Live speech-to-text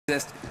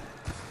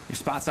Your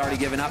spot's already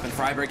given up, and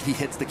friberg, he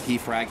hits the key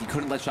frag. He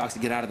couldn't let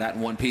Shoxi get out of that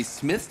in one piece.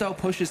 Smith, though,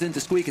 pushes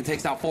into Squeak and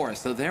takes out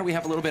Forest. So there we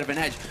have a little bit of an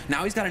edge.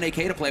 Now he's got an AK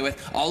to play with.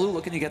 Alu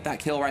looking to get that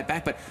kill right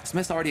back, but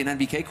Smith's already in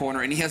NBK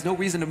corner, and he has no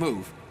reason to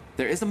move.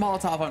 There is a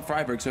Molotov on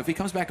friberg, so if he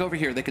comes back over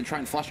here, they can try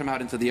and flush him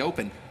out into the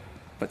open.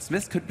 But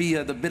Smith could be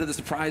the bit of the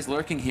surprise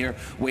lurking here,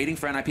 waiting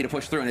for NIP to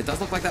push through, and it does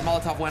look like that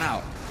Molotov went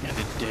out. Yeah,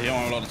 they don't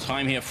have a lot of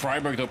time here.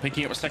 friberg, though,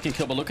 picking up a second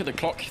kill, but look at the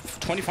clock,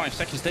 25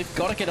 seconds. They've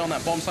got to get on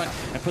that bomb site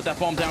and put that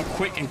bomb down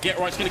quick, and Get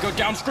Right's going to go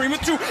down. Scream with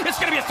 2. It's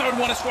going to be a third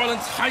one as well,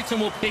 and Titan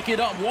will pick it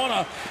up. What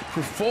a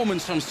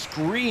performance from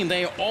Scream.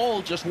 They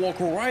all just walk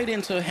right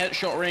into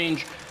headshot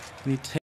range.